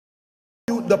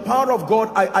the power of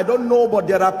God, I don't know, but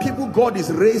there are people God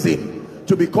is raising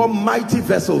to become mighty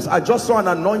vessels. I just saw an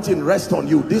anointing rest on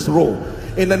you, this row.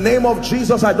 In the name of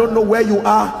Jesus, I don't know where you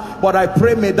are, but I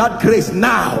pray may that grace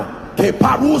now, let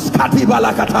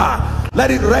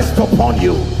it rest upon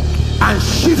you and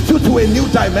shift you to a new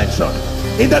dimension.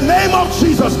 In the name of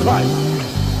Jesus Christ.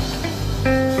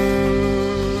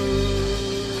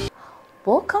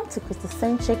 Welcome to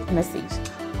Christocentric Message.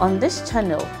 On this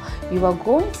channel, you are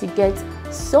going to get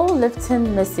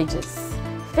soul-lifting messages,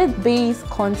 faith-based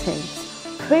content,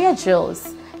 prayer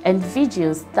drills, and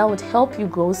videos that would help you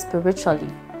grow spiritually.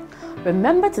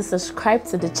 Remember to subscribe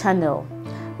to the channel,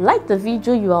 like the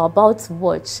video you are about to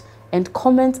watch, and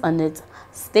comment on it.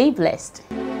 Stay blessed.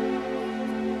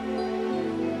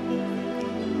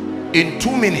 In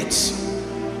 2 minutes,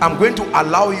 I'm going to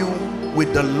allow you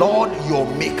with the Lord your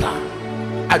maker.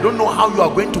 I don't know how you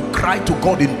are going to cry to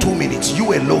God in 2 minutes,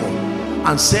 you alone,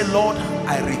 and say, Lord,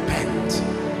 I repent.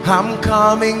 I'm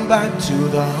coming back to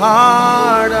the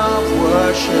heart of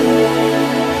worship,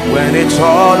 when it's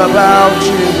all about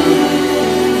you.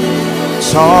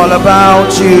 It's all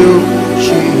about you,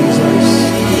 Jesus.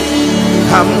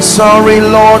 I'm sorry,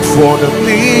 Lord, for the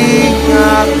thing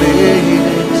I made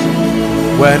it,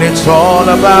 when it's all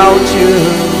about you.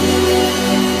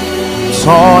 It's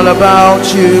all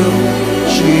about you,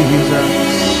 Jesus.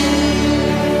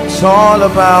 It's all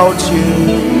about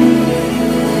you.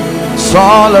 It's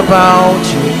all about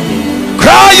you.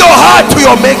 Cry your heart to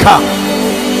your maker.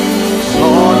 It's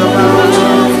all about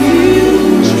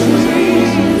you, Jesus.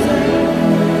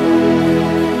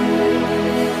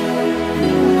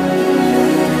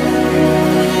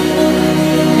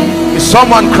 Is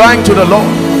someone crying to the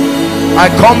Lord? I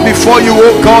come before you,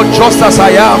 oh God, just as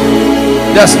I am.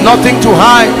 There's nothing to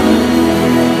hide.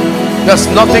 There's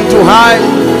nothing to hide.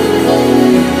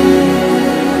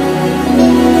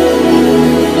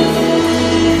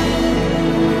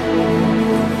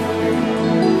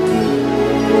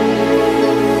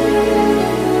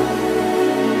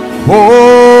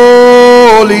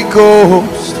 Holy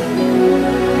Ghost,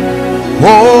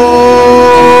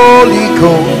 Holy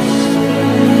Ghost,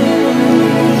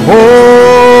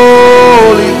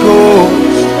 Holy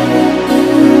Ghost,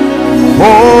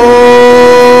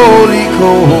 Holy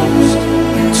Ghost,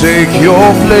 take your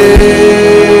place,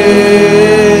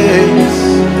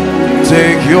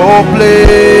 take your place,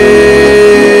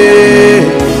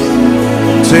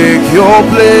 take your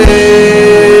place,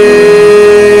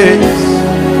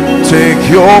 take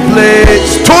your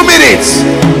place. 2 minutes.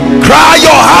 Cry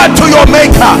your heart to your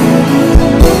maker.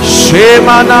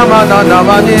 Shema na mana na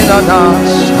manina na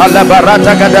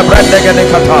alabarata gada brande gane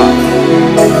kata.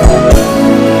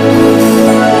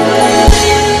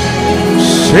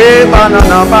 Shema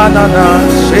na mana na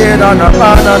shena na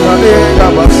mana na lega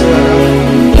basara.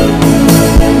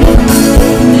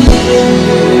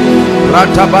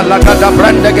 Rata balaka da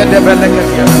brande gade brande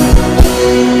gade.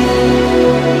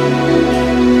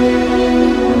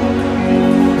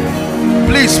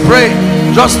 Please pray.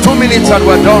 Just 2 minutes and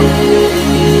we're done.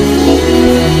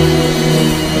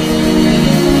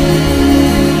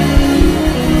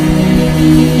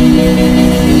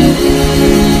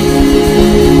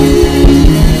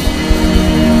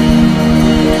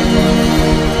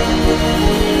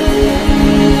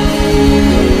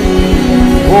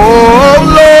 Oh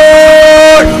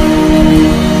Lord,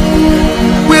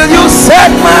 will you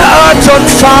set my heart on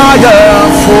fire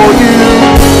for you?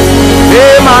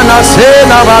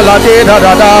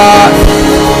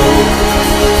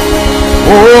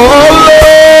 Oh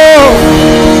Lord,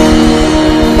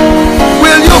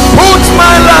 will you put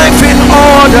my life in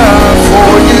order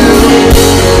for you?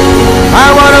 I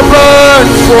want to burn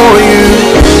for you.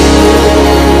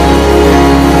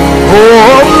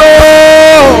 Oh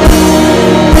Lord,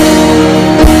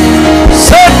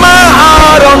 set my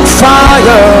heart on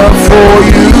fire for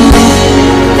you.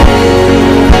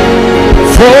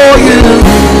 For you.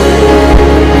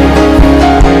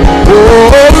 Oh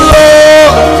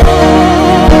Lord,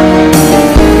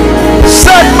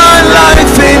 set my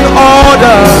life in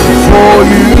order for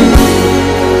you.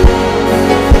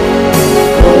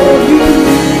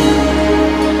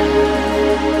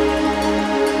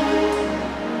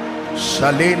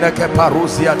 Shalina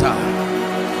keparusiata.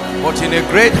 But in a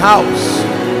great house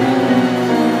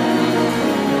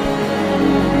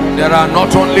there are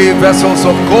not only vessels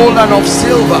of gold and of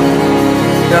silver,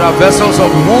 there are vessels of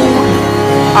wood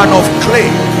and of clay,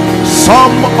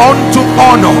 some unto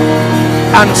honor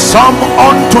and some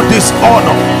unto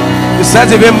dishonor. He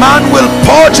says, if a man will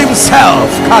purge himself,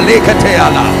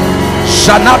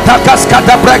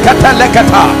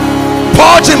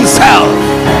 purge himself,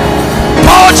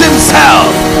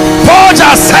 purge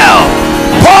yourself,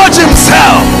 purge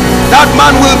himself. That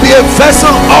man will be a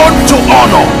vessel unto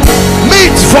honor,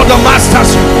 meet for the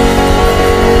master's use.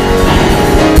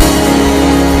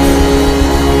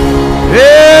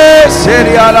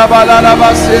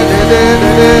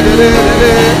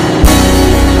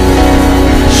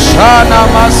 Shana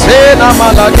masena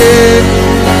malade,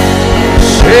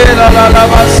 shela la la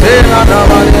masena na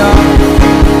maria.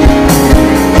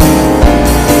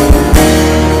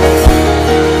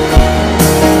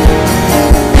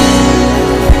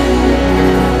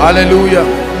 Hallelujah.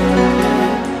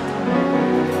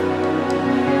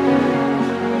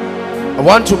 I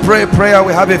want to pray a prayer.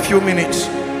 We have a few minutes,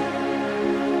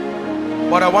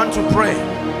 but I want to pray.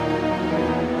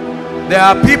 There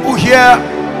are people here.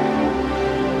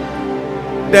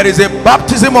 There is a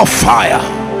baptism of fire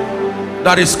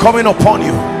that is coming upon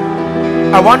you.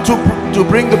 I want to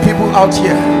bring the people out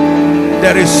here.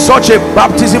 There is such a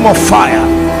baptism of fire.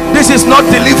 This is not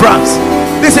deliverance.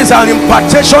 This is an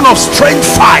impartation of strange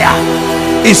fire.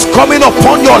 Is coming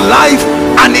upon your life,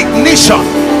 an ignition.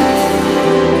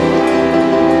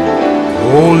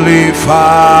 Holy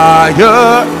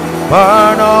fire,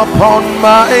 burn upon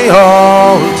my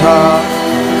altar,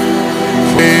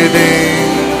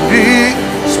 feeding the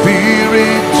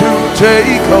Spirit to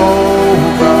take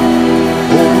over.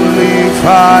 Holy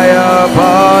fire,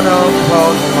 burn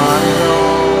upon my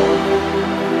altar.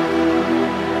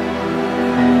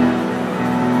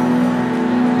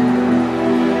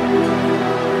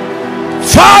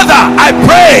 Father, I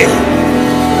pray,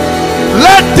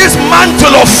 let this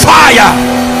mantle of fire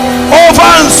over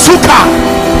Nsuka,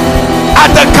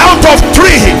 at the count of 3,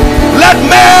 let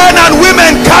men and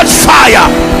women catch fire.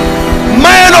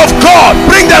 Men of God,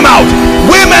 bring them out.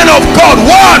 Women of God,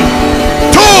 1,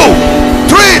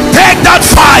 2, 3. Take that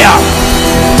fire,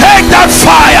 take that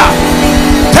fire,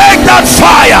 take that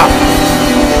fire,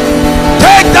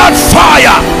 take that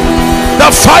fire. The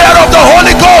fire of the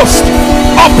Holy Ghost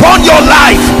upon your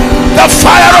life, the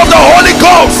fire of the Holy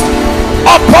Ghost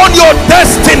upon your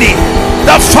destiny,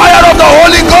 the fire of the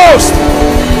Holy Ghost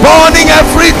burning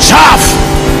every chaff,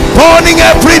 burning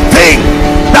everything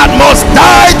that must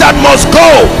die, that must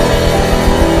go.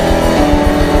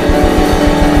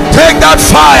 Take that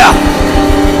fire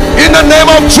in the name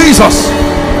of Jesus.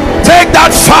 Take that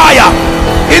fire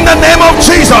in the name of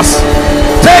Jesus.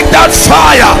 Take that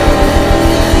fire.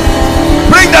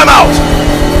 Bring them out.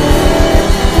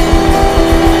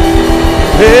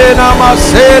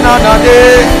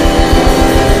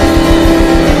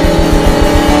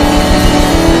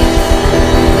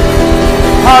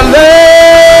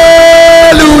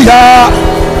 Hallelujah.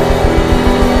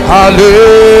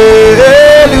 Hallelujah.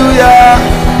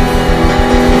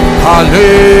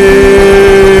 Hallelujah.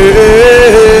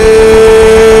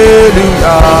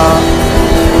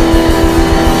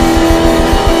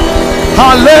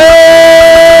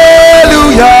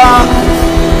 Hallelujah.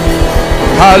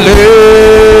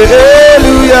 Hallelujah.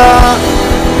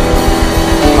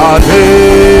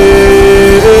 Hallelujah.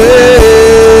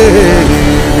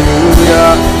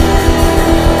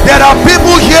 There are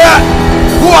people here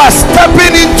who are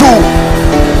stepping into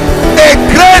a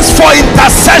grace for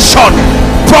intercession.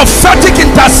 Prophetic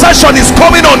intercession is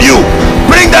coming on you.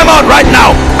 Bring them out right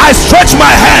now. I stretch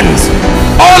my hands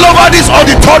all over this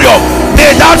auditorium.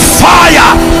 May that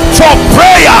fire for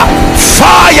prayer,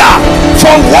 fire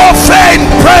for warfare in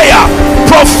prayer,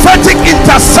 prophetic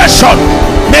intercession,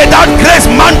 may that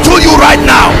grace mantle you right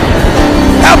now.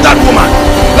 Help that woman.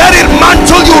 Let it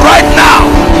mantle you right now.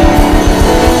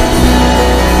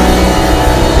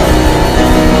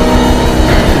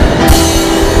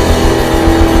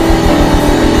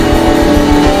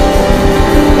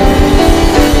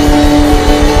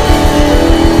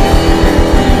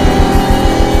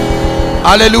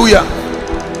 Hallelujah.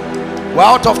 We're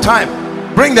out of time.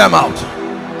 Bring them out.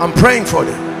 I'm praying for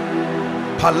them.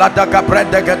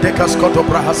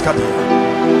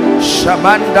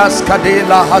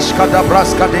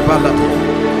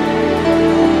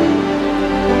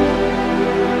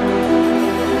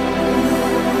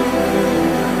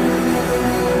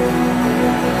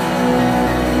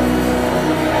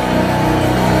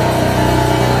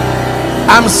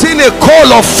 I'm seeing a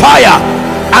coal of fire,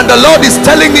 and the Lord is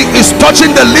telling me He's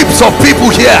touching the lips of people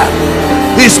here.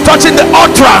 He's touching the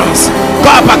utterance.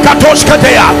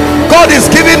 God is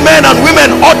giving men and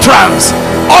women utterance,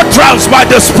 utterance by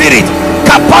the Spirit,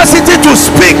 capacity to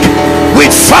speak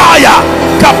with fire,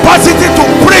 capacity to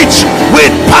preach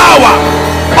with power,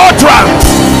 utterance.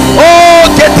 Oh,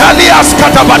 Getalias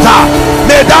Katabata,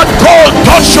 may that coal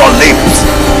touch your lips.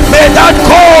 May that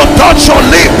coal touch your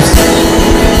lips.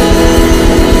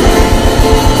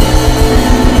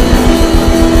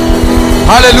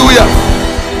 Hallelujah.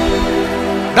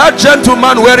 That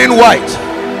gentleman wearing white,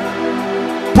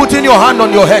 putting your hand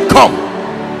on your head, come.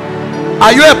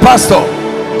 Are you a pastor?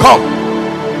 Come.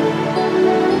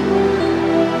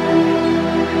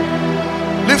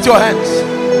 Lift your hands.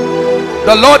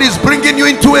 The Lord is bringing you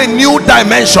into a new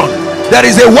dimension. There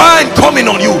is a wine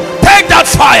coming on you. Take that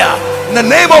fire in the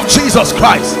name of Jesus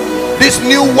Christ. This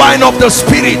new wine of the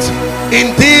Spirit,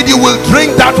 indeed you will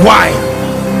drink that wine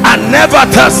and never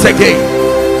thirst again.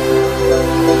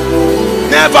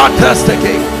 Never thirst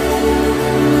again.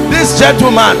 This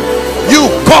gentleman, you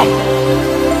come.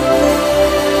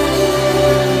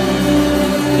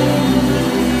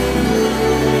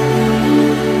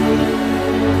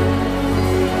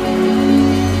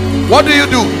 What do you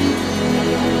do?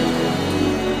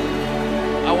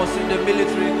 I was in the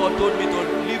military. God told me to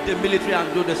leave the military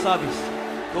and do the service,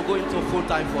 to go into full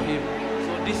time for him.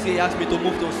 So this year he asked me to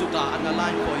move to Nsukka and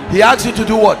align for him. He asked you to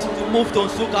do what? To move to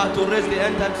Nsukka to raise the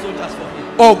end-time soldiers for him.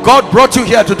 Oh, God brought you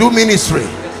here to do ministry.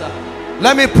 Yes, sir.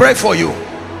 Let me pray for you.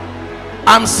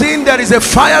 I'm seeing there is a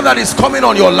fire that is coming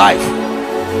on your life.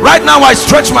 Right now I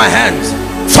stretch my hands.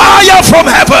 Fire from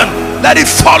heaven, let it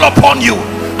fall upon you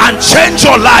and change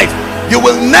your life. You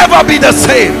will never be the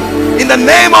same. In the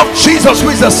name of Jesus, who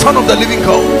is the Son of the living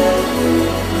God.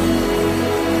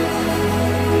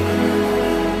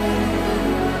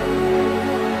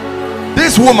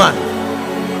 This woman,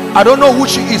 I don't know who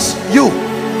she is. You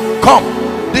come.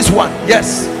 This one,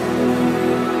 yes.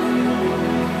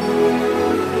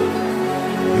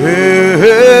 Hey,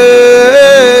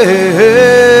 hey, hey,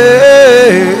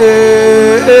 hey,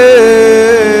 hey.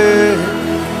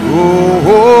 Oh,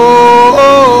 oh,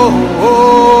 oh,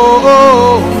 oh,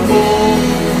 oh.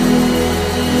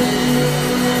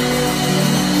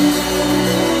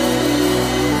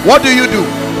 What do you do?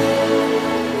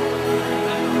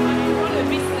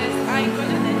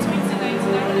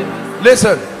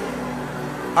 Listen,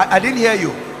 I didn't hear you.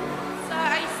 Sir,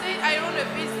 I said I run a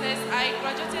business. I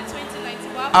graduated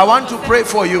 2019. I want to pray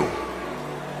for you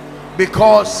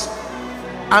because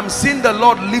I'm seeing the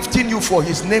Lord lifting you for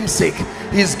his name's sake.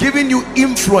 He's giving you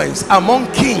influence among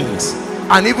kings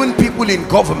and even people in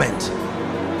government.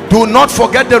 Do not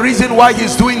forget the reason why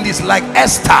he's doing this. Like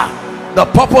Esther, the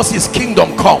purpose is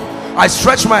kingdom come. I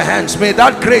stretch my hands. May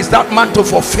that grace, that mantle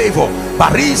for favor,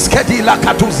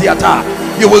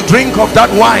 you will drink of that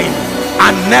wine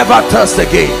and never thirst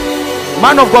again.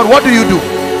 Man of God, what do you do?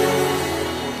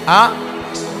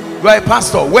 You are a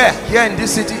pastor. Where? Here in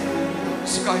this city?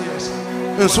 Nsukka, yes.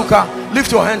 In Nsukka.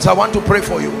 Lift your hands. I want to pray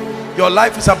for you. Your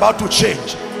life is about to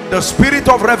change. The spirit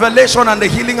of revelation and the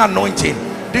healing anointing,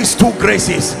 these two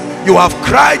graces. You have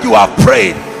cried, you have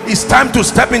prayed. It's time to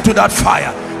step into that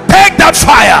fire. Take that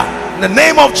fire in the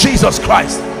name of Jesus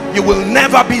Christ. You will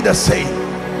never be the same.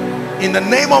 In the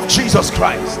name of Jesus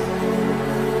Christ.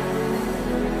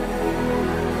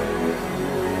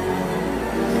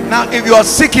 Now if you are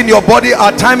sick in your body,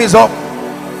 our time is up.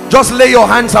 Just lay your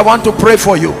hands. I want to pray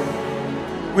for you.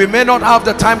 We may not have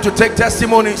the time to take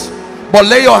testimonies, but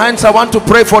lay your hands. I want to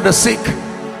pray for the sick.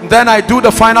 Then I do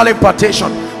the final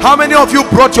impartation. How many of you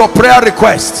brought your prayer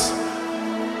requests?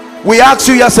 We asked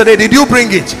you yesterday, did you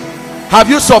bring it? Have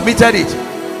you submitted it?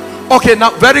 Okay, now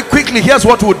very quickly, here's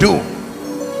what we'll do.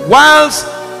 Whilst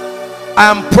I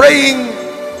am praying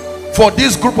for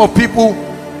this group of people,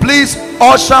 please,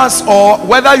 ushers, or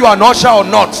whether you are an usher or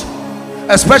not,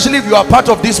 especially if you are part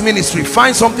of this ministry,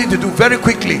 find something to do very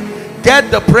quickly.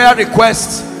 Get the prayer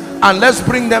requests and let's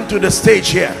bring them to the stage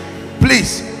here.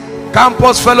 Please,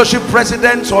 campus fellowship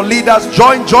presidents or leaders,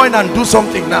 join and do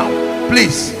something now,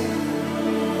 please.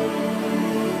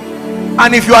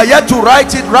 And if you are yet to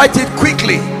write it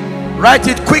quickly. Write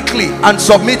it quickly and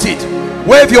submit it.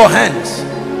 Wave your hands.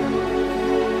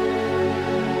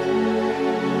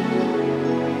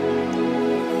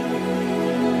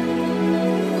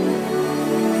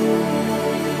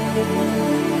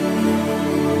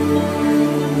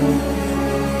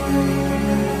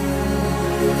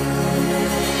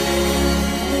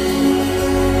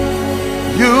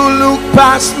 You look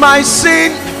past my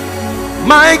sin,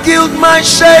 my guilt, my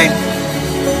shame.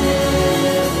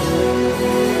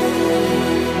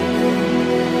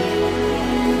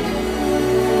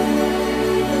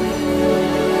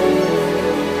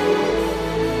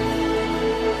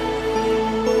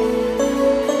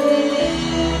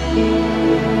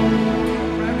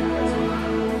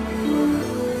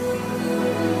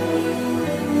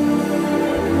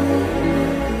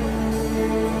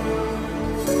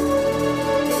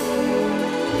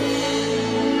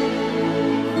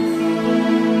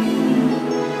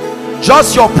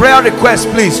 Just your prayer request,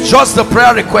 please. Just the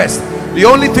prayer request. The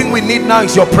only thing we need now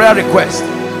is your prayer request.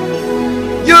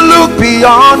 You look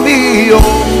beyond me, oh.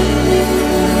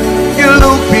 You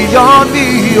look beyond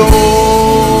me, oh.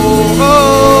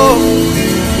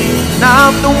 Now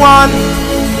I'm the one.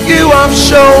 You have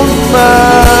shown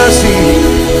mercy.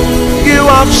 You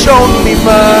have shown me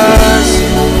mercy.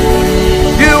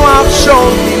 You have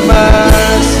shown me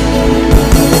mercy.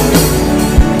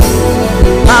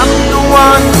 I'm the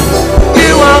one.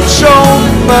 You have shown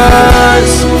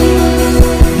mercy.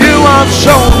 You have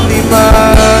shown me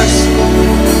mercy.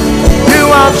 You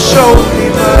have shown me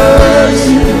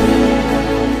mercy.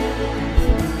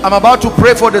 I'm about to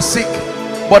pray for the sick,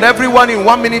 but everyone in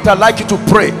 1 minute I'd like you to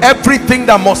pray. Everything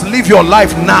that must leave your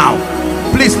life now,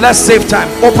 please, let's save time.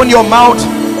 Open your mouth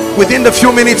within the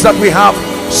few minutes that we have.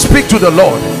 Speak to the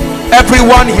Lord.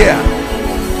 Everyone here.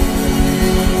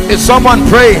 Is someone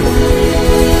praying?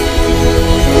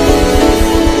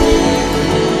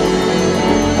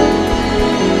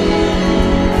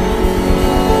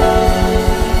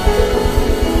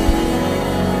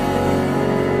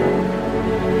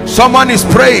 Someone is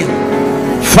praying.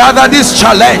 Father, this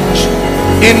challenge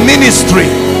in ministry,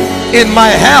 in my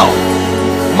health,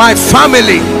 my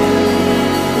family,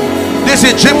 these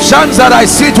Egyptians that I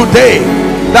see today,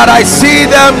 that I see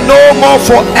them no more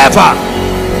forever.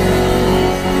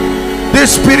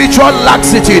 This spiritual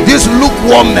laxity, this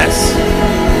lukewarmness.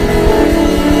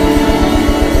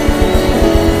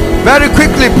 Very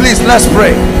quickly, please, let's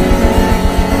pray.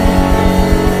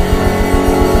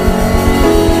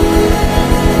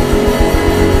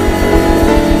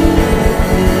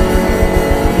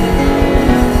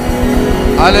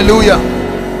 Hallelujah.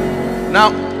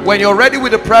 Now, when you're ready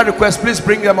with the prayer request, please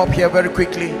bring them up here very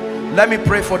quickly. Let me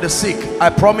pray for the sick. I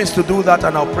promise to do that,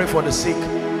 and I'll pray for the sick.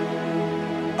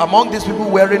 Among these people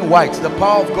wearing white, the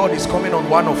power of God is coming on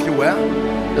one of you.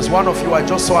 There's one of you. I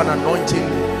just saw an anointing,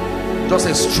 just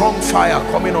a strong fire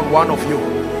coming on one of you.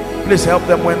 Please help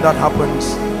them when that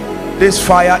happens. This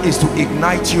fire is to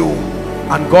ignite you,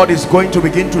 and God is going to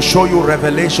begin to show you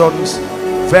revelations.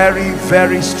 Very,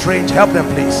 very strange. Help them,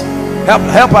 please. Help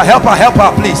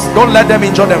her, please. Don't let them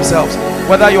injure themselves.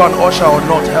 Whether you're an usher or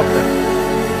not, help them.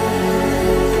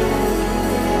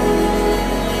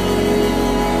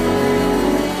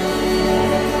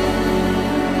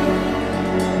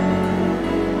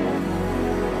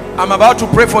 I'm about to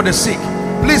pray for the sick.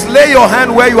 Please lay your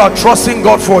hand where you are trusting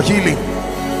God for healing.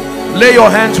 Lay your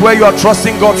hands where you are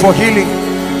trusting God for healing.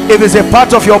 If it's a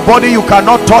part of your body you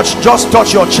cannot touch, just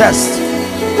touch your chest.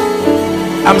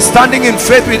 I'm standing in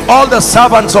faith with all the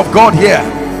servants of God here,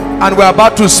 and we're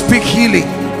about to speak healing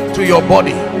to your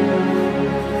body.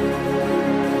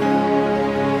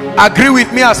 Agree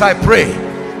with me as I pray.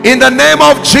 In the name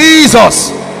of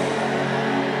Jesus.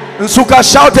 Nsuka,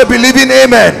 shout a believing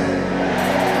amen.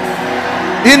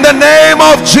 In the name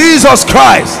of Jesus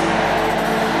Christ.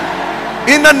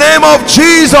 In the name of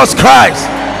Jesus Christ.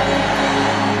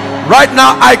 Right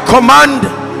now I command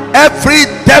every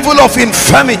devil of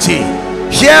infirmity,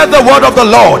 hear the word of the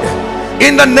Lord.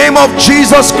 In the name of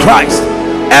Jesus Christ,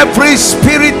 every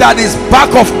spirit that is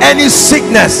back of any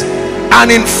sickness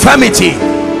and infirmity,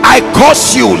 I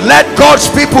curse you. Let God's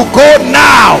people go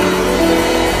now.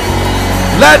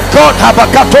 Let God have a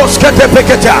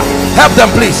help them,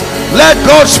 please. Let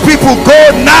God's people go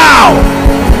now.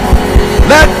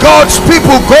 Let God's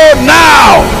people go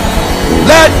now.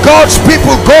 Let God's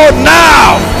people go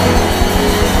now.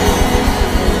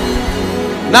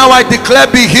 Now I declare,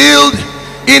 be healed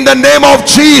in the name of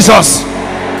Jesus.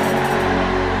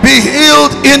 Be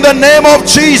healed in the name of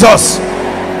Jesus.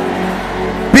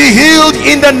 Be healed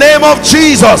in the name of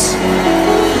Jesus.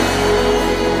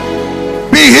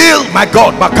 Be healed, my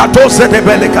God.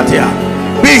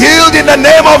 Be healed in the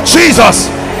name of Jesus.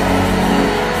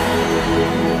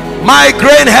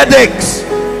 Migraine headaches,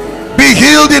 be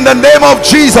healed in the name of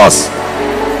Jesus.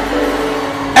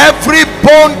 Every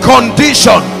bone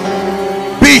condition,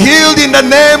 be healed in the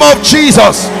name of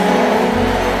Jesus.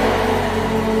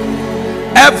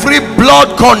 Every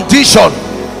blood condition,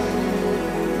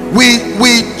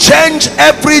 we change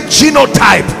every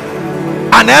genotype,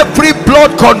 and every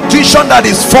blood condition that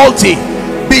is faulty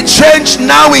be changed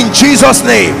now in Jesus'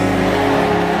 name.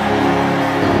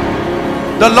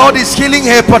 The Lord is healing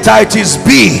hepatitis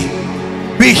B.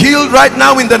 Be healed right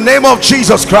now in the name of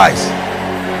Jesus Christ.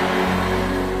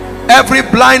 Every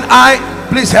blind eye,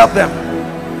 please help them.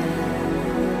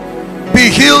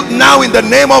 Be healed now in the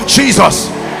name of Jesus.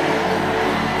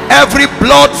 Every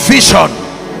blood vision,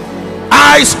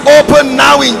 eyes open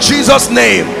now in Jesus'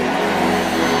 name.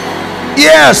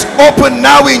 Ears open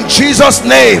now in Jesus'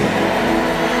 name.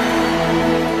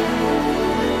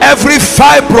 Every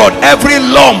fibroid, every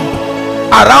lump,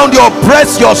 around your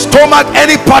breast, your stomach,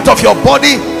 any part of your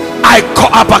body, I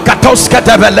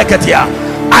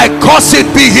cause it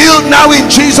be healed now in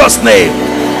Jesus' name.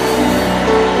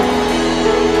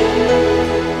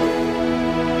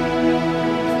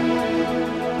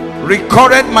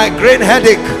 Recurrent migraine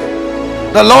headache,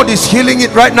 the Lord is healing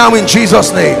it right now in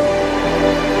Jesus' name.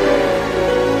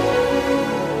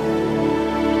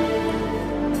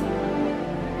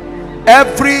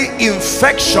 Every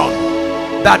infection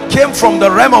that came from the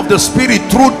realm of the spirit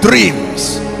through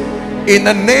dreams, in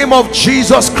the name of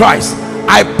Jesus Christ,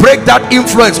 I break that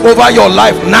influence over your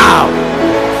life now.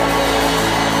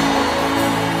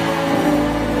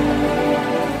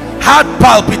 Heart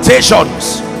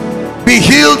palpitations, be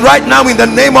healed right now in the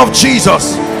name of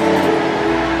Jesus.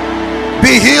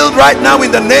 Be healed right now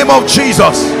in the name of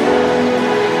Jesus.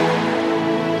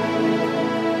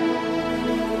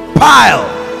 Pile,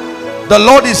 the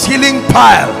Lord is healing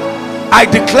pile. I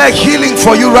declare healing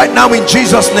for you right now in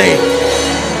Jesus' name.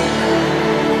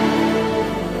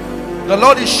 The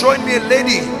Lord is showing me a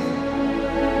lady.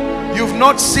 You've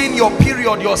not seen your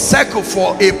period, your cycle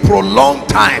for a prolonged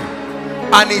time,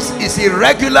 and it's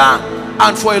irregular,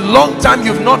 and for a long time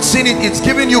you've not seen it. It's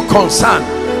giving you concern.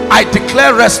 I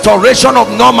declare restoration of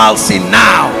normalcy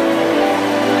now.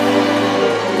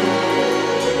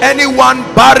 Anyone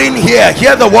barren here,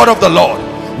 hear the word of the Lord.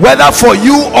 Whether for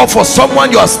you or for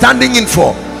someone you are standing in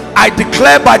for, I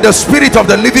declare by the Spirit of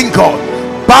the living God,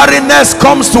 barrenness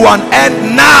comes to an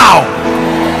end now.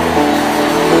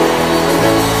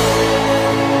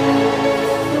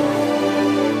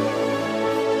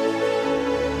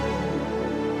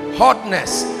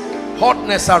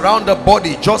 Hotness around the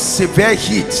body, just severe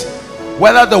heat,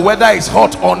 whether the weather is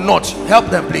hot or not. Help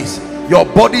them please. Your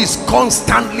body is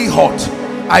constantly hot.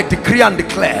 I decree and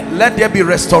declare, let there be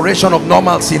restoration of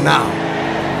normalcy now.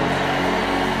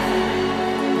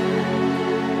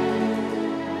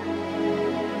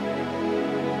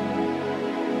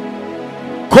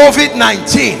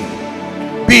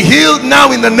 COVID-19, be healed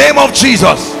now in the name of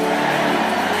Jesus.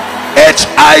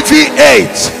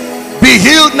 HIV/AIDS, be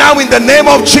healed now in the name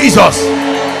of Jesus.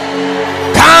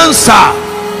 Cancer,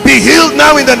 be healed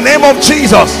now in the name of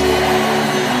Jesus.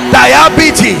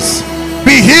 Diabetes,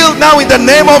 be healed now in the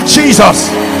name of Jesus.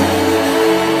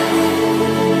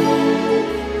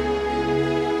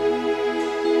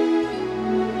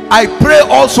 I pray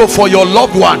also for your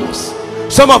loved ones.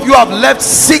 Some of you have left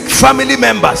sick family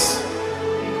members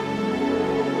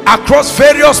across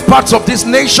various parts of this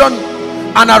nation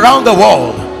and around the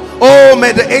world. Oh,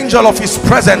 may the angel of his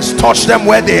presence touch them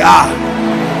where they are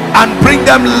and bring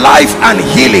them life and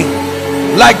healing.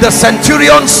 Like the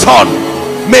centurion's son,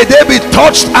 may they be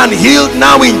touched and healed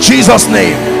now in Jesus'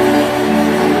 name.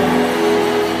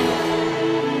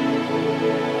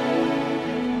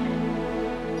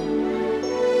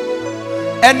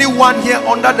 Anyone here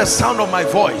under the sound of my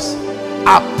voice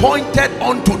appointed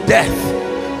unto death,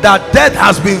 that death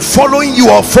has been following you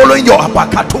or following your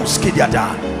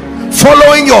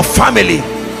following your family,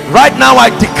 right now I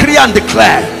decree and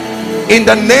declare in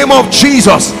the name of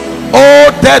Jesus,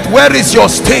 oh death, where is your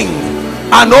sting?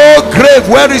 And oh grave,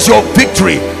 where is your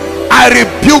victory? I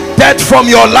rebuke death from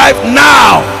your life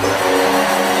now.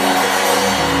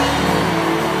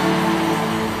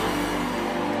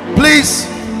 Please,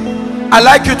 I'd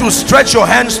like you to stretch your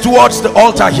hands towards the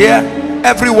altar here.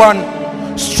 Everyone,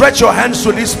 stretch your hands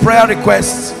to these prayer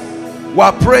requests. We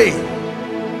are praying.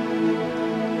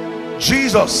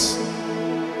 Jesus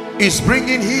is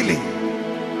bringing healing,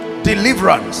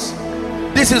 deliverance.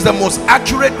 This is the most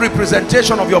accurate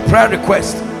representation of your prayer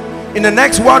request. In the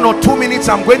next 1 or 2 minutes,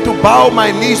 I'm going to bow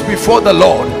my knees before the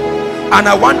Lord, and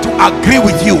I want to agree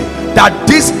with you that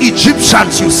these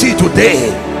Egyptians you see today,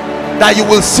 that you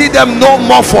will see them no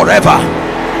more forever.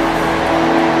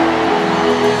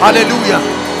 Hallelujah.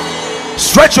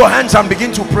 Stretch your hands and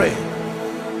begin to pray.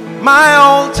 My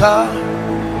altar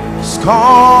is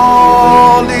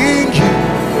calling you,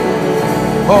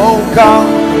 oh God.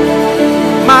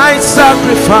 My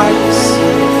sacrifice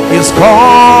is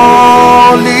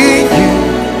calling you,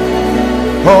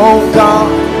 oh God.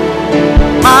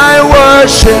 My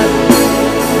worship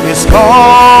is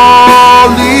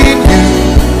calling you,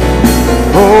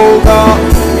 oh God.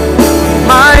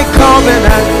 My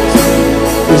covenant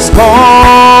is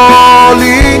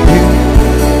calling you.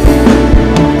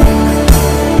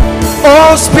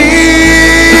 Oh,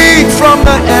 speak from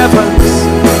the heavens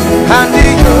and the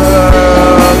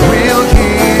earth will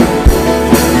hear.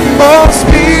 Oh,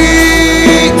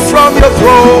 speak from your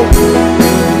throne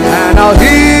and I'll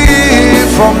hear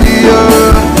from the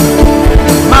earth.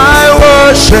 My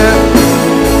worship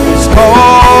is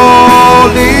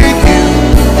calling you.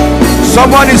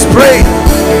 Someone is praying.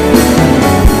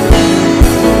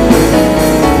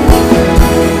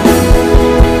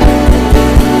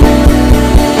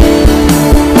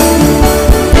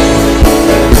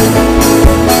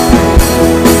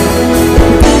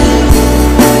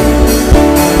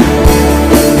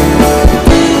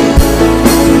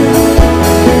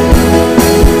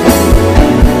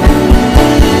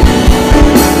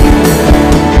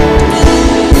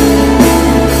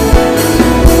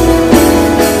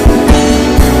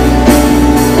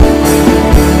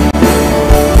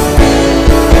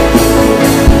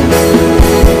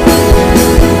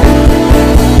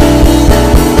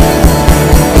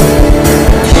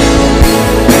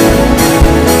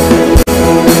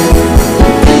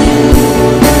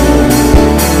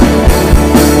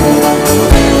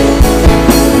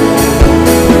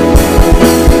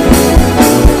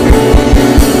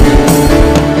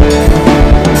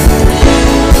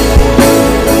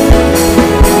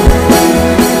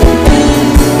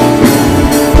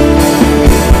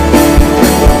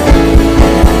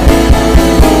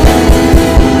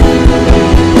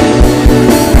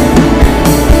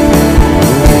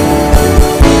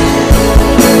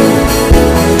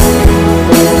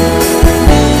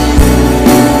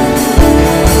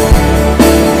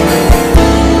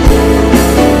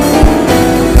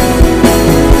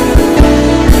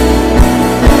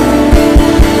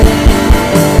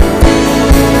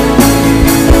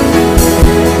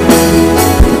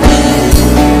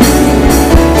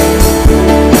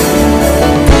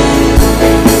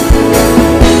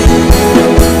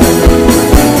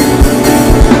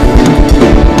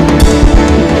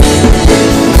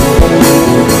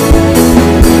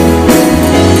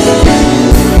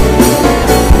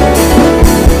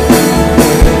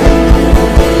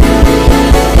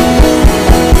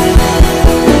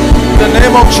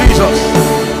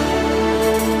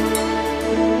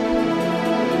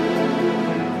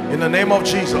 Of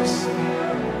Jesus.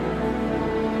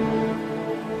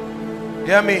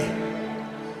 Hear me.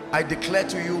 I declare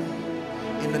to you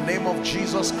in the name of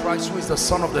Jesus Christ, who is the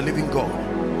Son of the living God,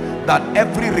 that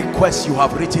every request you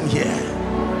have written here,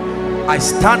 I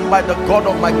stand by the God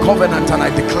of my covenant and I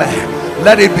declare,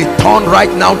 let it be turned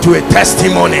right now to a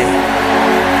testimony.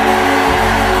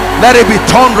 Let it be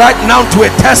turned right now to a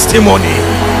testimony.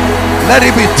 Let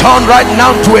it be turned right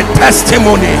now to a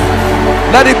testimony.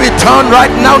 Let it be turned right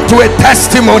now to a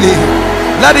testimony.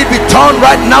 Let it be turned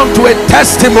right now to a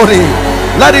testimony.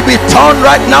 Let it be turned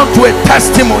right now to a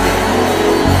testimony.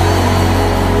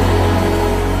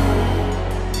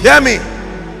 Hear me.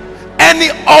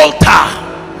 Any altar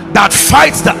that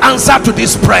fights the answer to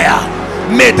this prayer,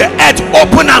 may the earth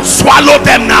open and swallow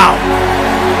them now.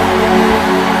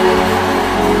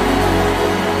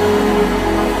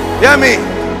 Hear me.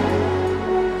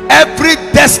 Every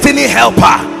destiny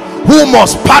helper who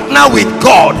must partner with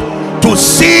God to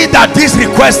see that these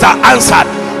requests are answered,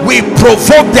 we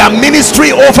provoke their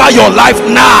ministry over your life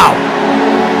now.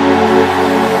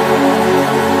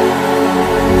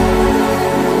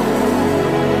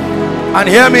 And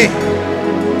hear me,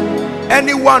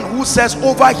 anyone who says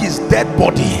over his dead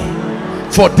body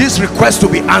for this request to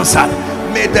be answered,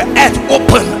 may the earth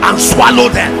open and swallow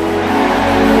them.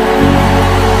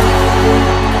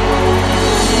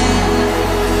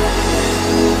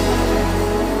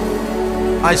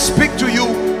 I speak to you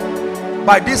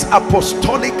by this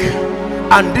apostolic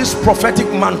and this prophetic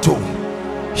mantle.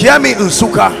 Hear me,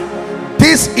 Nsuka.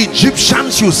 These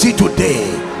Egyptians you see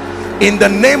today, in the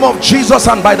name of Jesus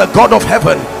and by the God of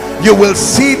heaven, you will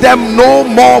see them no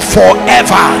more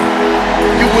forever.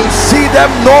 You will see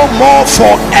them no more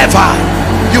forever.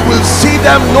 You will see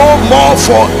them no more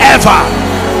forever.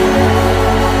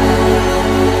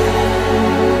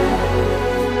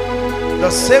 The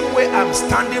same way I'm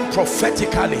standing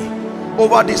prophetically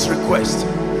over this request,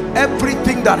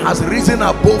 everything that has risen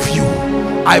above you,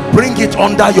 I bring it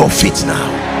under your feet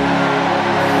now.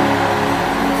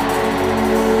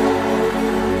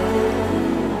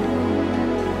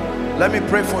 Let me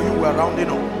pray for you. We're rounding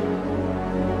up.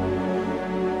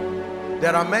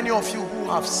 There are many of you who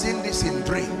have seen this in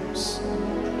dreams.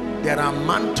 There are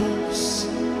mantles,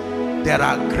 there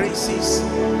are graces.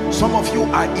 Some of you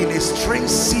are in a strange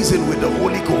season with the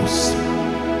Holy Ghost.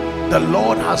 The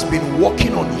Lord has been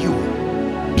working on you,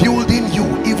 building you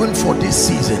even for this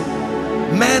season.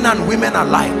 Men and women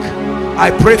alike,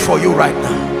 I pray for you right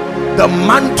now. The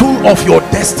mantle of your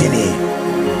destiny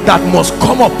that must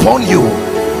come upon you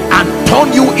and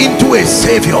turn you into a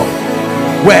savior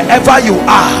wherever you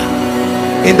are,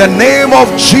 in the name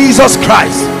of Jesus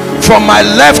Christ. From my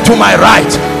left to my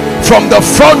right, from the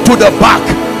front to the back,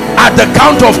 at the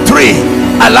count of 3,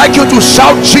 I'd like you to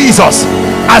shout Jesus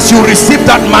as you receive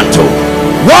that mantle.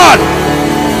 1,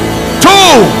 2,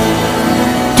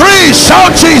 3.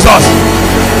 Shout Jesus.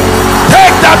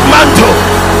 Take that mantle.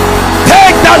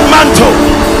 Take that mantle.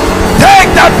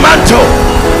 Take that mantle.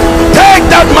 Take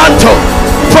that mantle.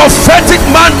 Prophetic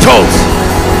mantles,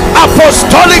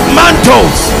 apostolic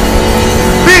mantles,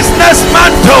 business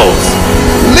mantles,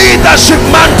 leadership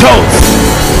mantles,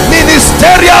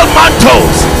 ministerial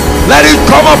mantles. Let it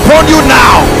come upon you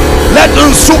now. Let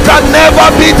Nsukka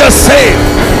never be the same.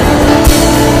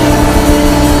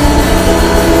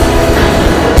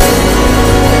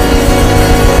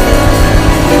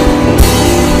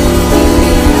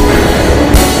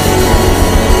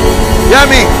 Hear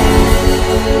me.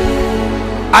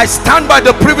 I stand by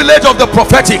the privilege of the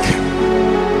prophetic.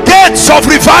 Gates of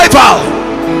revival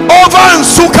over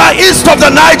Nsukka, east of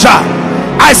the Niger.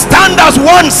 I stand as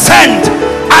one sent.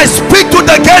 I speak to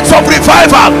the gates of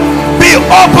revival. Be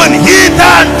open,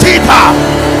 hither and thither.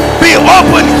 Be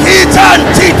open, hither and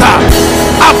thither.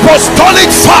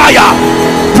 Apostolic fire,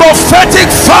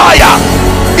 prophetic fire,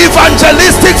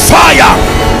 evangelistic fire.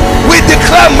 We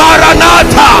declare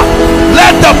Maranatha.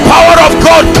 Let the power of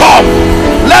God come.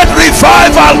 Let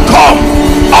revival come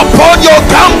upon your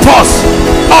campus,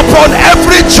 upon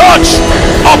every church,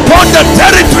 upon the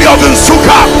territory of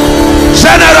Nsukka.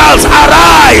 Generals,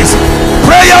 arise.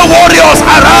 Prayer warriors,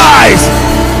 arise.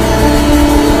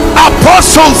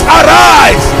 Apostles,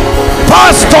 arise.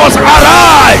 Pastors,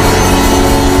 arise.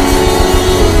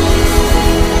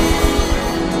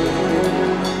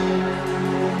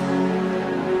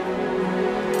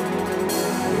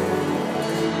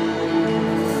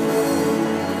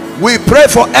 We pray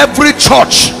for every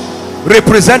church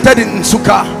represented in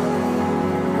Nsukka.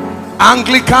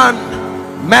 Anglican,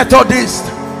 Methodist,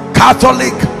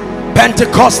 Catholic,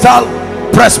 Pentecostal,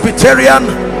 Presbyterian.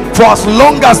 For as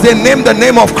long as they name the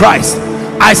name of Christ,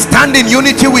 I stand in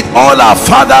unity with all our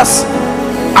fathers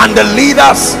and the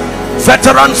leaders,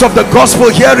 veterans of the gospel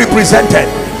here represented.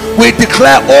 We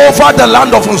declare over the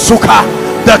land of Nsukka,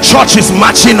 the church is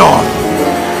marching on.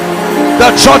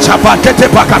 The church Abakete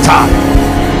Bakata.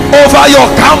 Over your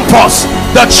campus,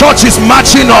 the church is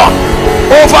marching on.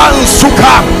 Over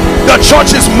Nsukka, the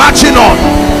church is marching on.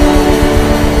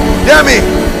 Hear me.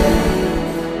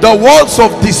 The walls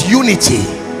of disunity,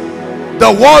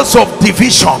 the walls of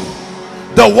division,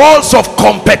 the walls of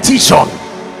competition,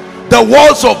 the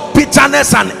walls of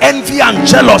bitterness and envy and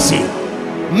jealousy,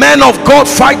 men of God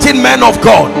fighting men of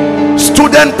God,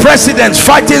 student presidents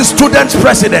fighting students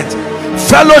presidents,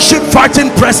 fellowship fighting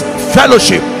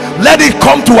fellowship. Let it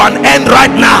come to an end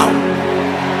right now.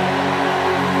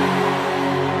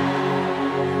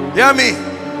 Hear me.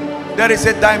 There is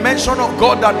a dimension of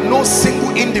God that no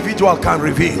single individual can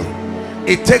reveal.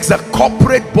 It takes the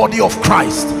corporate body of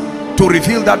Christ to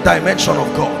reveal that dimension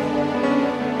of God.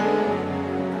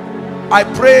 I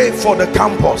pray for the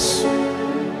campus,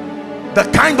 the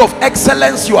kind of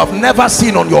excellence you have never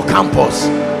seen on your campus,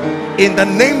 in the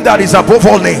name that is above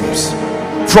all names,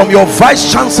 from your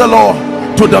vice chancellor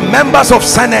to the members of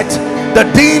Senate, the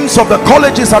deans of the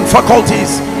colleges and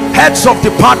faculties, heads of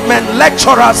department,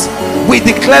 lecturers. We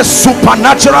declare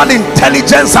supernatural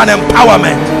intelligence and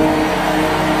empowerment.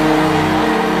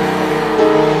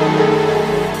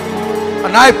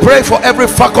 And I pray for every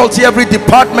faculty, every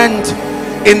department,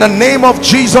 in the name of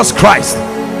Jesus Christ.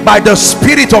 By the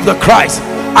Spirit of the Christ,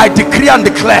 I decree and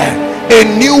declare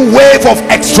a new wave of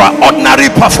extraordinary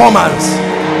performance.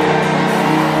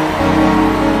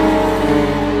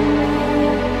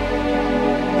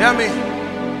 Hear me.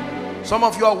 Some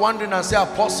of you are wondering and say,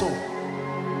 Apostle,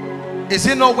 is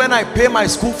it not when I pay my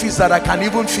school fees that I can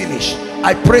even finish?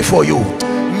 I pray for you.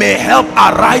 May help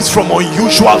arise from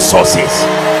unusual sources.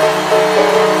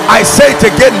 I say it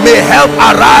again, may help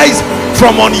arise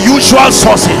from unusual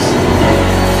sources.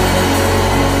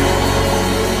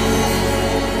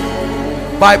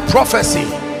 By prophecy,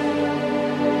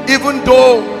 even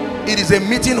though it is a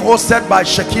meeting hosted by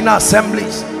Shekinah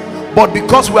Assemblies, but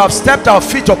because we have stepped our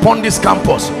feet upon this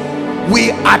campus,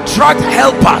 we attract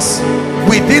helpers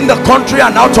within the country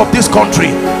and out of this country.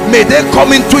 May they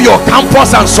come into your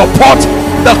campus and support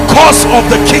the cause of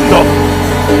the kingdom.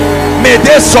 May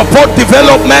they support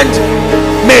development.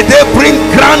 May they bring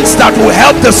grants that will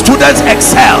help the students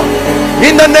excel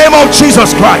in the name of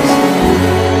Jesus Christ.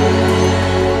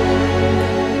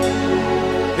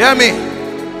 Hear me.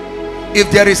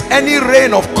 If there is any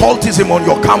reign of cultism on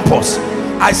your campus,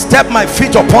 I step my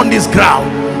feet upon this ground.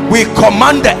 We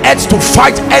command the earth to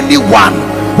fight anyone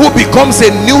who becomes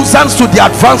a nuisance to the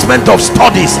advancement of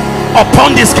studies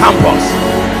upon this campus.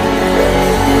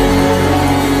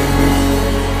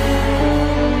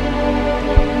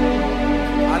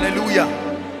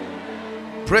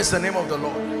 Praise the name of the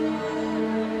Lord.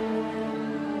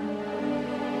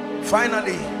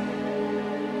 Finally,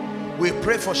 we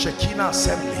pray for Shekinah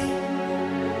Assembly,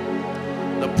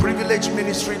 the privileged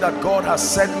ministry that God has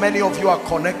sent. Many of you are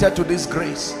connected to this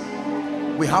grace.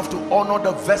 We have to honor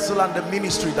the vessel and the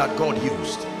ministry that God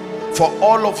used. For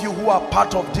all of you who are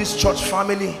part of this church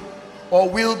family or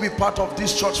will be part of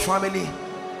this church family,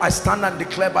 I stand and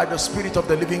declare by the Spirit of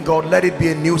the living God, let it be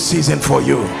a new season for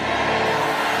you.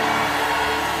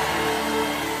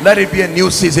 Let it be a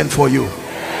new season for you.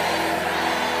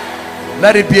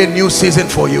 Let it be a new season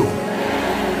for you.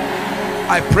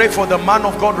 I pray for the man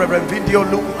of God, Reverend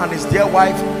Vidiolu, and his dear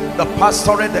wife, the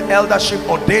pastorate, the eldership,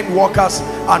 ordained workers,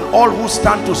 and all who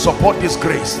stand to support this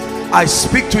grace. I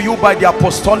speak to you by the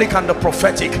apostolic and the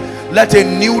prophetic. Let a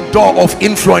new door of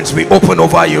influence be open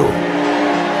over you.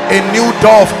 A new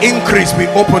door of increase be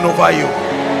open over you.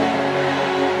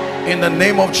 In the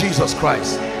name of Jesus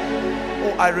Christ.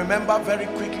 Oh, I remember very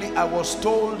quickly, I was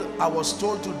told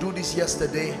to do this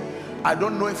yesterday. I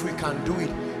don't know if we can do it.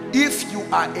 If you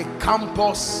are a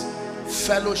campus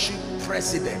fellowship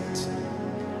president,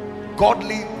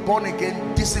 godly, born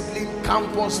again, disciplined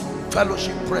campus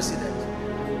fellowship president,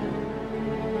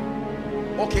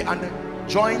 okay, and the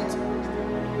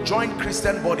joint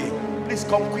Christian body, please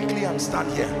come quickly and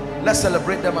stand here. Let's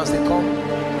celebrate them as they come.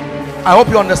 I hope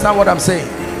you understand what I'm saying.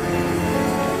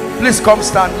 Please come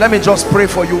stand. Let me just pray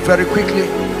for you very quickly.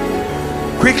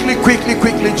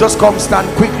 Quickly, just come stand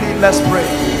quickly. Let's pray.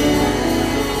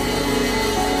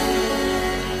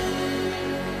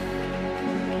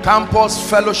 Campus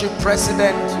fellowship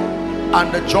president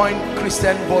and the joint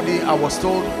Christian body, I was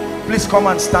told, please come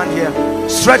and stand here.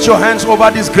 Stretch your hands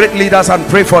over these great leaders and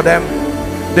pray for them.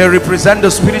 They represent the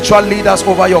spiritual leaders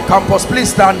over your campus. Please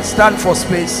stand for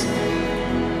space.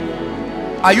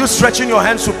 Are you stretching your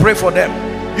hands to pray for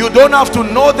them? You don't have to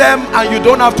know them and you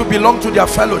don't have to belong to their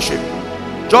fellowship.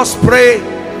 Just pray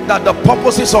that the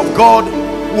purposes of God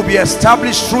will be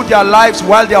established through their lives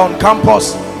while they are on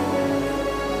campus.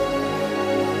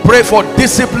 Pray for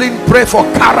discipline, pray for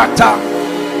character,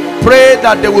 pray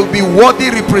that they will be worthy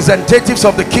representatives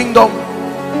of the kingdom.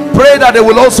 Pray that they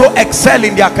will also excel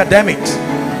in the academics.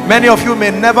 Many of you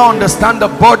may never understand the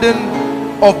burden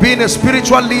of being a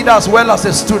spiritual leader as well as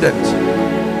a student.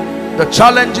 The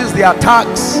challenges, the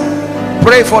attacks,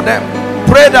 pray for them.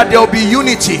 Pray that there will be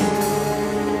unity.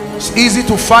 It's easy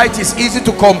to fight, it's easy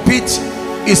to compete,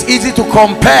 it's easy to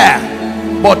compare,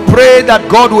 but pray that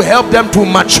God will help them to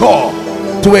mature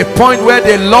to a point where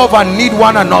they love and need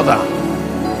one another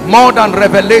more than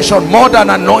revelation, more than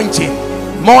anointing,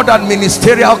 more than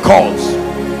ministerial calls.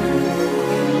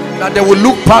 That they will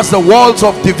look past the walls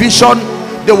of division,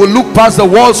 they will look past the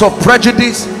walls of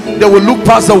prejudice, they will look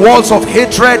past the walls of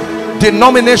hatred,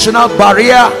 denominational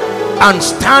barrier, and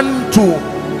stand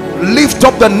to lift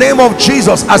up the name of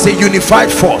Jesus as a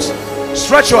unified force.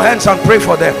 Stretch your hands and pray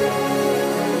for them.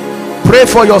 Pray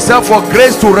for yourself for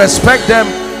grace to respect them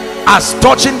as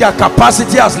touching their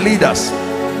capacity as leaders.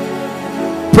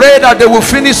 Pray that they will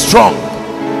finish strong,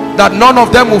 that none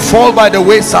of them will fall by the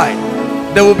wayside.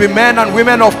 There will be men and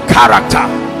women of character,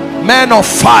 men of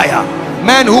fire,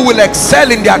 men who will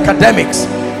excel in the academics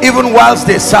even whilst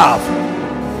they serve.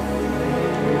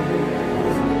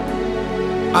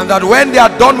 And that when they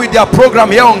are done with their program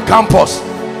here on campus,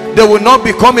 they will not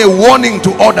become a warning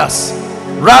to others,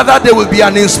 rather they will be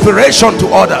an inspiration to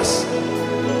others.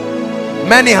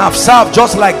 Many have served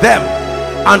just like them,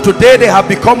 and today they have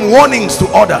become warnings to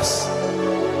others.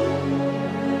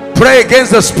 Pray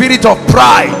against the spirit of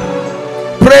pride.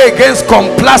 Pray against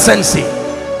complacency.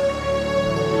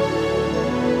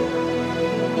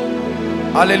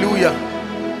 Hallelujah.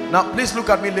 Now please look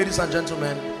at me, ladies and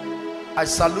gentlemen. I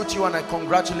salute you and I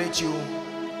congratulate you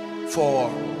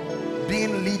for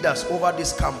being leaders over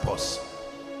this campus.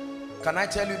 Can I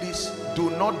tell you this? Do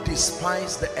not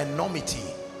despise the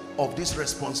enormity of this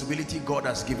responsibility God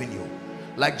has given you.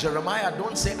 Like Jeremiah,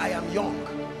 don't say I am young.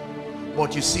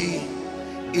 But you see,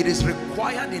 it is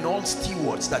required in all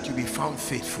stewards that you be found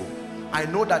faithful. I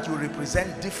know that you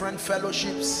represent different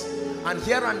fellowships, and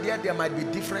here and there might be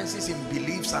differences in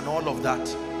beliefs and all of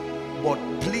that, but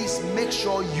please make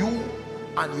sure you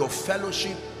and your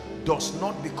fellowship does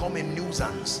not become a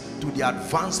nuisance to the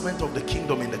advancement of the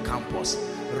kingdom in the campus.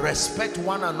 Respect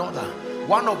one another.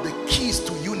 One of the keys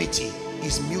to unity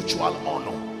is mutual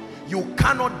honor. You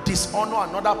cannot dishonor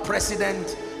another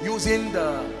president using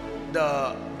the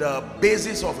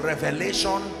basis of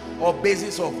revelation or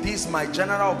basis of this, my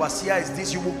general overseer is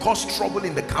this. You will cause trouble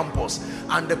in the campus,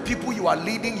 and the people you are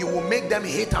leading, you will make them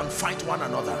hate and fight one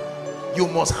another. You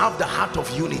must have the heart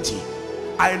of unity.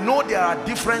 I know there are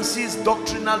differences,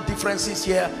 doctrinal differences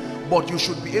here, but you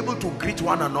should be able to greet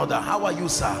one another. How are you,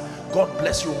 sir? God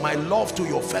bless you. My love to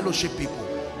your fellowship people.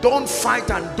 Don't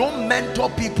fight and don't mentor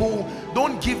people.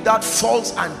 Don't give that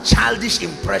false and childish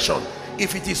impression.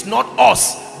 If it is not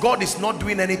us, God is not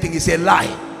doing anything. It's a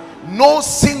lie. No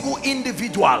single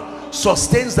individual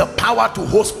sustains the power to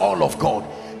host all of God.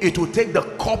 It will take the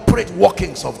corporate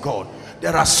workings of God.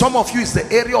 There are some of you, it's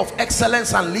the area of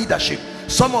excellence and leadership.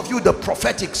 Some of you, the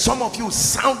prophetic. Some of you,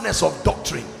 soundness of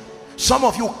doctrine. Some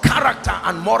of you, character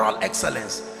and moral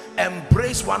excellence.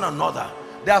 Embrace one another.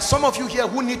 There are some of you here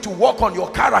who need to work on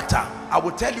your character. I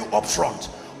will tell you up front,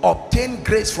 obtain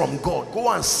grace from God.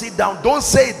 Go and sit down. Don't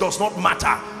say it does not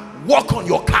matter. Work on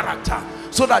your character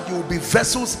so that you will be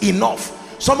vessels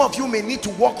enough. Some of you may need to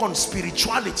work on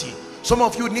spirituality. Some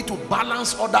of you need to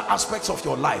balance other aspects of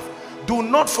your life. Do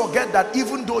not forget that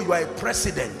even though you are a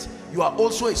president, you are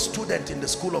also a student in the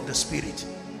school of the Spirit.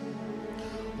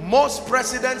 Most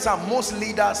presidents and most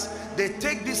leaders, they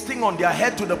take this thing on their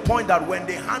head to the point that when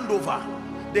they hand over,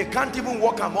 they can't even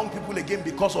walk among people again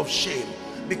because of shame.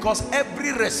 Because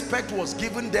every respect was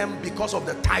given them because of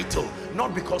the title,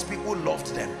 not because people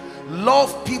loved them.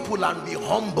 Love people and be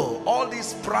humble. All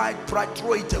this pride,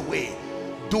 throw it away.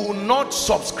 Do not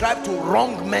subscribe to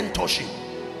wrong mentorship.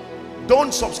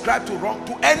 Don't subscribe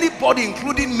to anybody,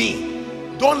 including me.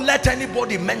 Don't let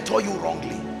anybody mentor you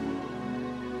wrongly.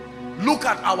 Look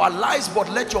at our lives, but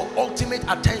let your ultimate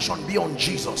attention be on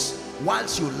Jesus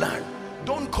whilst you learn.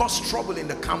 Don't cause trouble in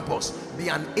the campus. Be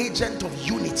an agent of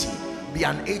unity. Be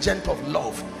an agent of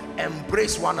love.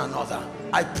 Embrace one another.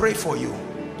 I pray for you.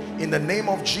 In the name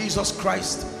of Jesus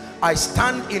Christ, I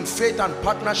stand in faith and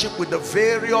partnership with the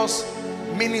various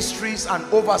ministries and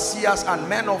overseers and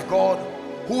men of God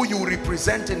who you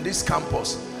represent in this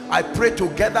campus. I pray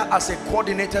together as a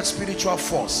coordinated spiritual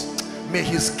force. May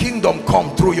his kingdom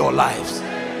come through your lives.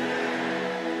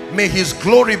 May his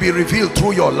glory be revealed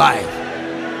through your life.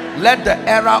 Let the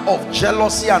era of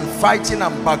jealousy and fighting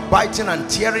and backbiting and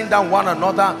tearing down one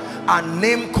another and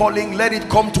name calling, let it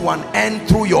come to an end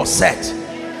through your set.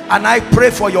 And I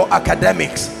pray for your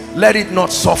academics. Let it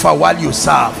not suffer while you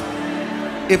serve.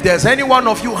 If there's any one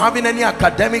of you having any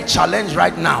academic challenge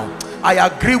right now, I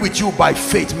agree with you by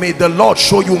faith. May the Lord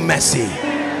show you mercy.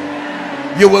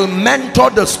 You will mentor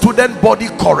the student body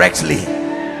correctly.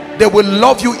 They will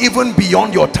love you even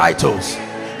beyond your titles.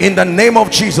 In the name of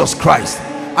Jesus Christ,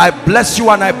 I bless you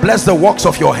and I bless the works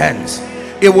of your hands.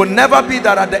 It will never be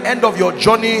that at the end of your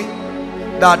journey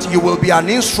that you will be an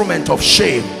instrument of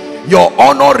shame. Your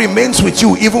honor remains with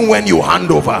you even when you hand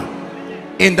over.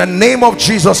 In the name of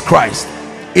Jesus Christ,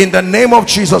 in the name of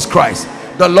Jesus Christ,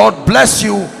 the Lord bless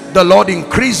you, the Lord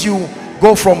increase you,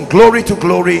 go from glory to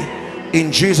glory.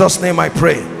 In Jesus' name I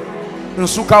pray.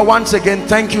 Nsuka, once again,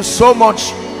 thank you so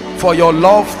much for your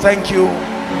love. Thank you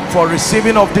for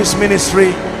receiving of this ministry.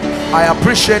 I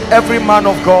appreciate every man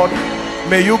of God.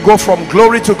 May you go from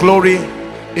glory to glory.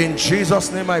 In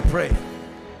Jesus' name I pray.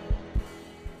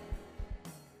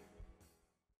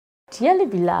 Dearly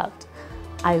beloved,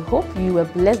 I hope you were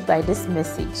blessed by this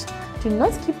message. Do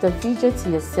not keep the video to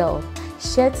yourself.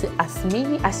 Share to as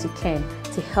many as you can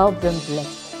to help them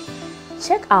bless.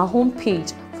 Check our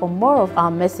homepage for more of our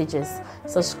messages.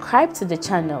 Subscribe to the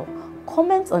channel,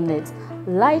 comment on it,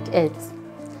 like it.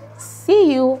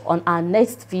 See you on our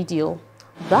next video.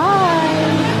 Bye.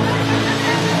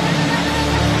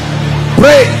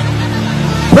 Pray,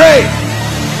 pray,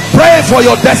 pray for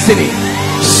your destiny.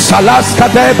 Salas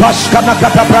kade bashkana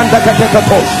kata branda kate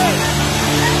katos.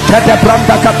 Kate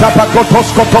branda kata pakotos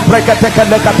koto brekete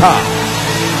kelekata.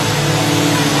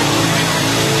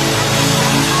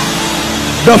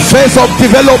 The phase of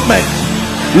development.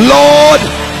 Lord,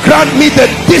 grant me the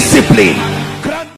discipline